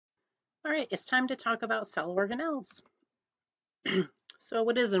All right, it's time to talk about cell organelles. So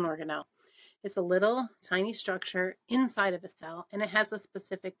what is an organelle? It's a little tiny structure inside of a cell, and it has a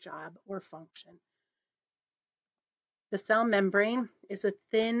specific job or function. The cell membrane is a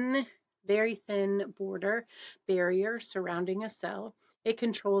thin, very thin barrier surrounding a cell. It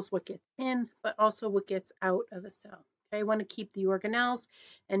controls what gets in, but also what gets out of a cell. Okay, I want to keep the organelles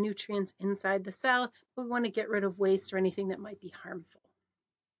and nutrients inside the cell, but we want to get rid of waste or anything that might be harmful.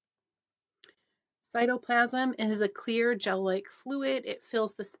 Cytoplasm is a clear gel-like fluid. It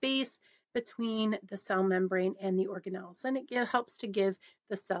fills the space between the cell membrane and the organelles, and it helps to give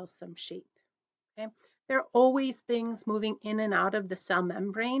the cell some shape. Okay? There are always things moving in and out of the cell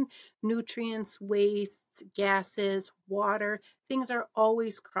membrane, nutrients, waste, gases, water. Things are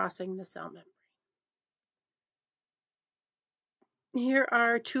always crossing the cell membrane. Here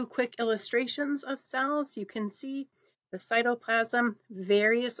are two quick illustrations of cells. You can see the cytoplasm,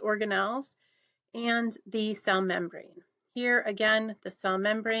 various organelles, and the cell membrane. Here again, the cell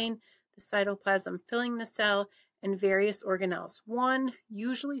membrane, the cytoplasm filling the cell, and various organelles. One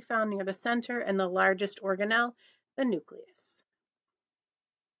usually found near the center, and the largest organelle, the nucleus.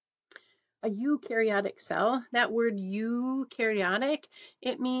 A eukaryotic cell, that word eukaryotic,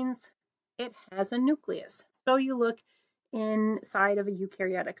 it means it has a nucleus. So you look inside of a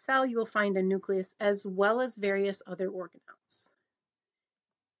eukaryotic cell, you will find a nucleus as well as various other organelles.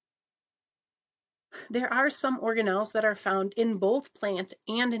 There are some organelles that are found in both plant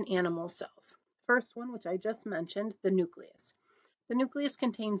and in animal cells. First one, which I just mentioned, the nucleus. The nucleus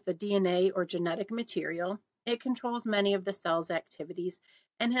contains the DNA or genetic material. It controls many of the cell's activities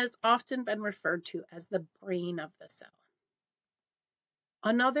and has often been referred to as the brain of the cell.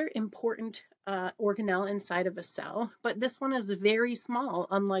 Another important organelle inside of a cell, but this one is very small,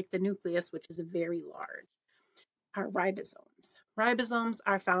 unlike the nucleus, which is very large, are ribosomes. Ribosomes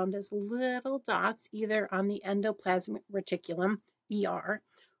are found as little dots either on the endoplasmic reticulum, ER,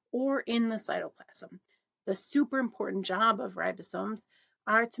 or in the cytoplasm. The super important job of ribosomes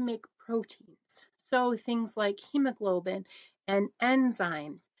are to make proteins. So things like hemoglobin and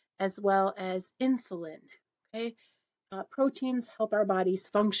enzymes, as well as insulin. Okay? Proteins help our bodies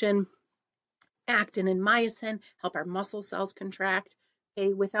function. Actin and myosin help our muscle cells contract.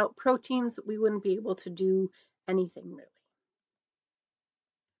 Okay? Without proteins, we wouldn't be able to do anything really.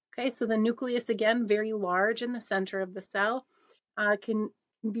 Okay, so the nucleus, again, very large in the center of the cell, can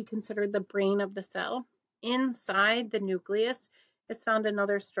be considered the brain of the cell. Inside the nucleus is found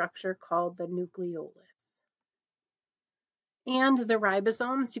another structure called the nucleolus. And the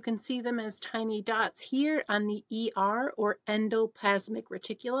ribosomes, you can see them as tiny dots here on the ER or endoplasmic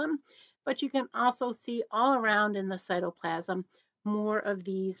reticulum, but you can also see all around in the cytoplasm more of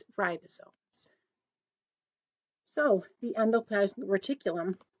these ribosomes. So the endoplasmic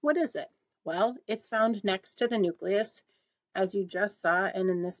reticulum, what is it? Well, it's found next to the nucleus, as you just saw, and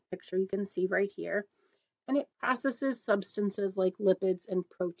in this picture you can see right here, and it processes substances like lipids and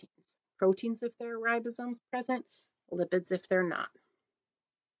proteins. Proteins if there are ribosomes present, lipids if they're not.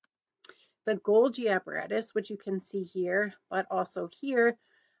 The Golgi apparatus, which you can see here, but also here,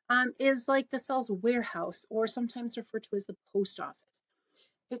 is like the cell's warehouse, or sometimes referred to as the post office.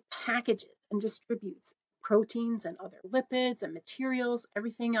 It packages and distributes proteins and other lipids and materials,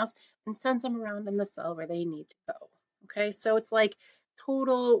 everything else, and sends them around in the cell where they need to go. Okay, so it's like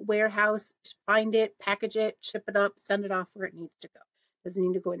total warehouse, find it, package it, ship it up, send it off where it needs to go. Does it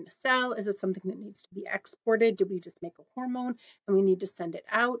need to go in the cell? Is it something that needs to be exported? Did we just make a hormone and we need to send it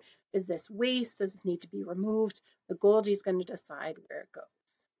out? Is this waste? Does this need to be removed? The Golgi is going to decide where it goes.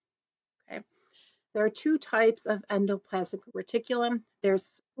 Okay. There are two types of endoplasmic reticulum.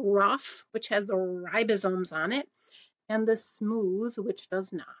 There's rough, which has the ribosomes on it, and the smooth, which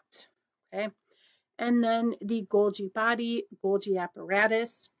does not. Okay. And then the Golgi body, Golgi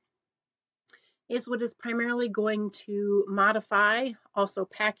apparatus, is what is primarily going to modify, also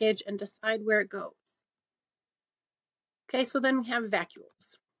package, and decide where it goes. Okay, so then we have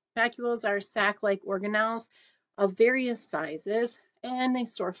vacuoles. Vacuoles are sac-like organelles of various sizes, and they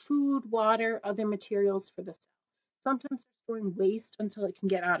store food, water, other materials for the cell. Sometimes they're storing waste until it can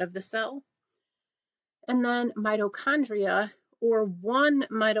get out of the cell. And then mitochondria, or one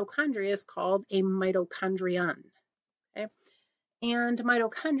mitochondria, is called a mitochondrion. Okay? And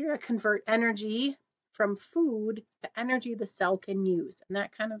mitochondria convert energy from food to energy the cell can use. And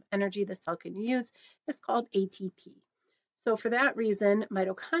that kind of energy the cell can use is called ATP. So for that reason,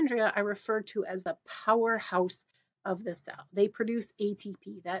 mitochondria are referred to as the powerhouse of the cell. They produce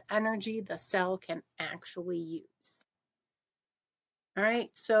ATP, that energy the cell can actually use. All right,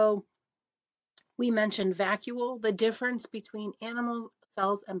 so we mentioned vacuole. The difference between animal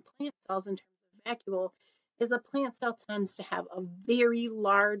cells and plant cells in terms of vacuole is a plant cell tends to have a very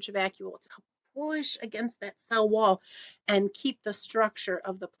large vacuole to help push against that cell wall and keep the structure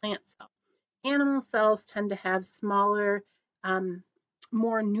of the plant cell. Animal cells tend to have smaller,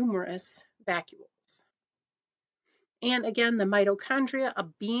 more numerous vacuoles. And again, the mitochondria, a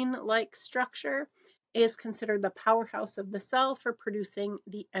bean-like structure, is considered the powerhouse of the cell for producing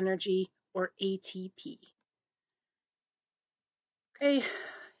the energy or ATP. Okay,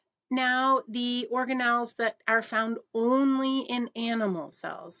 now the organelles that are found only in animal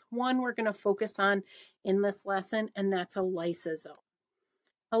cells. One we're going to focus on in this lesson, and that's a lysosome.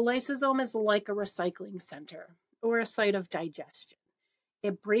 A lysosome is like a recycling center or a site of digestion.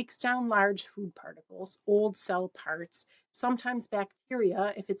 It breaks down large food particles, old cell parts, sometimes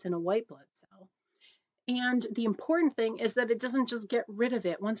bacteria if it's in a white blood cell. And the important thing is that it doesn't just get rid of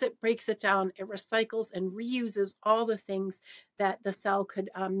it. Once it breaks it down, it recycles and reuses all the things that the cell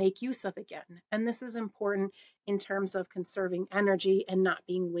could make use of again. And this is important in terms of conserving energy and not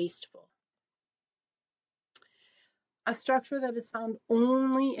being wasteful. A structure that is found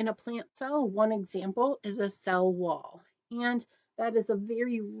only in a plant cell, one example is a cell wall. And that is a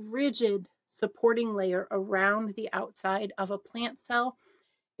very rigid supporting layer around the outside of a plant cell.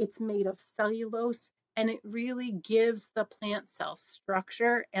 It's made of cellulose, and it really gives the plant cell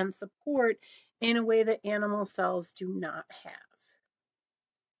structure and support in a way that animal cells do not have.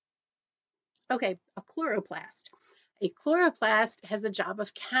 Okay, a chloroplast. A chloroplast has the job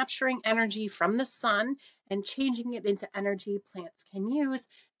of capturing energy from the sun and changing it into energy plants can use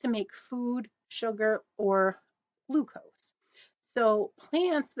to make food, sugar, or glucose. So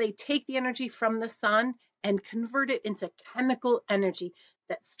plants, they take the energy from the sun and convert it into chemical energy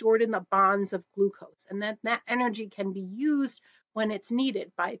that's stored in the bonds of glucose. And that energy can be used when it's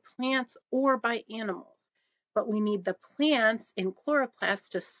needed by plants or by animals. But we need the plants in chloroplasts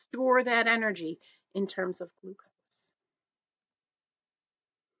to store that energy in terms of glucose.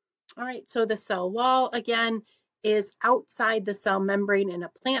 All right, so the cell wall, again, is outside the cell membrane in a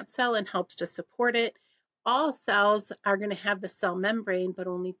plant cell and helps to support it. All cells are going to have the cell membrane, but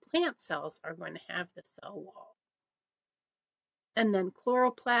only plant cells are going to have the cell wall. And then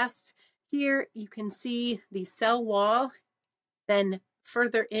chloroplasts, here you can see the cell wall, then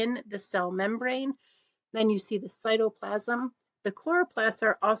further in the cell membrane, then you see the cytoplasm. The chloroplasts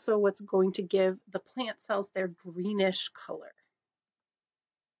are also what's going to give the plant cells their greenish color.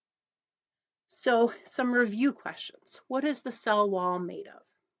 So some review questions. What is the cell wall made of?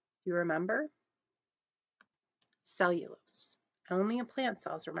 Do you remember? Cellulose. Only in plant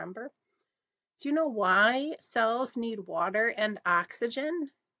cells, remember? Do you know why cells need water and oxygen?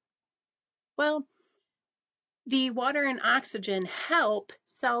 Well, the water and oxygen help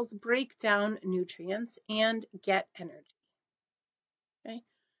cells break down nutrients and get energy. Okay?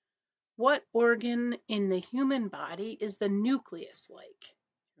 What organ in the human body is the nucleus like?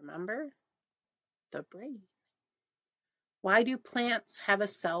 Remember? The brain. Why do plants have a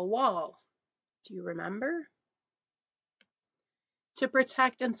cell wall? Do you remember? To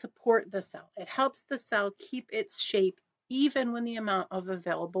protect and support the cell. It helps the cell keep its shape even when the amount of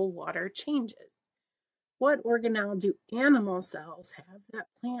available water changes. What organelle do animal cells have that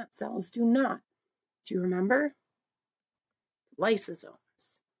plant cells do not? Do you remember? Lysosomes.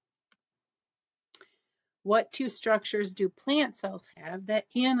 What two structures do plant cells have that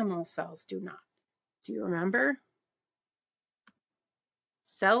animal cells do not? Do you remember?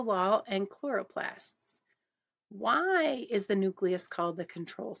 Cell wall and chloroplasts. Why is the nucleus called the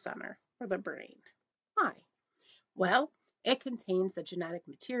control center for the brain? Why? Well, it contains the genetic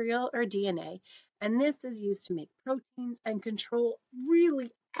material or DNA, and this is used to make proteins and control really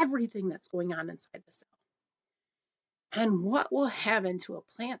everything that's going on inside the cell. And what will happen to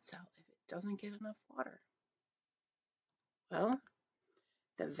a plant cell if it doesn't get enough water? Well,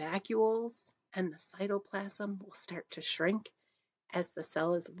 the vacuoles and the cytoplasm will start to shrink as the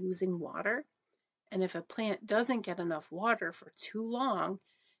cell is losing water. And if a plant doesn't get enough water for too long,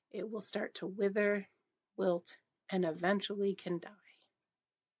 it will start to wither, wilt, and eventually can die.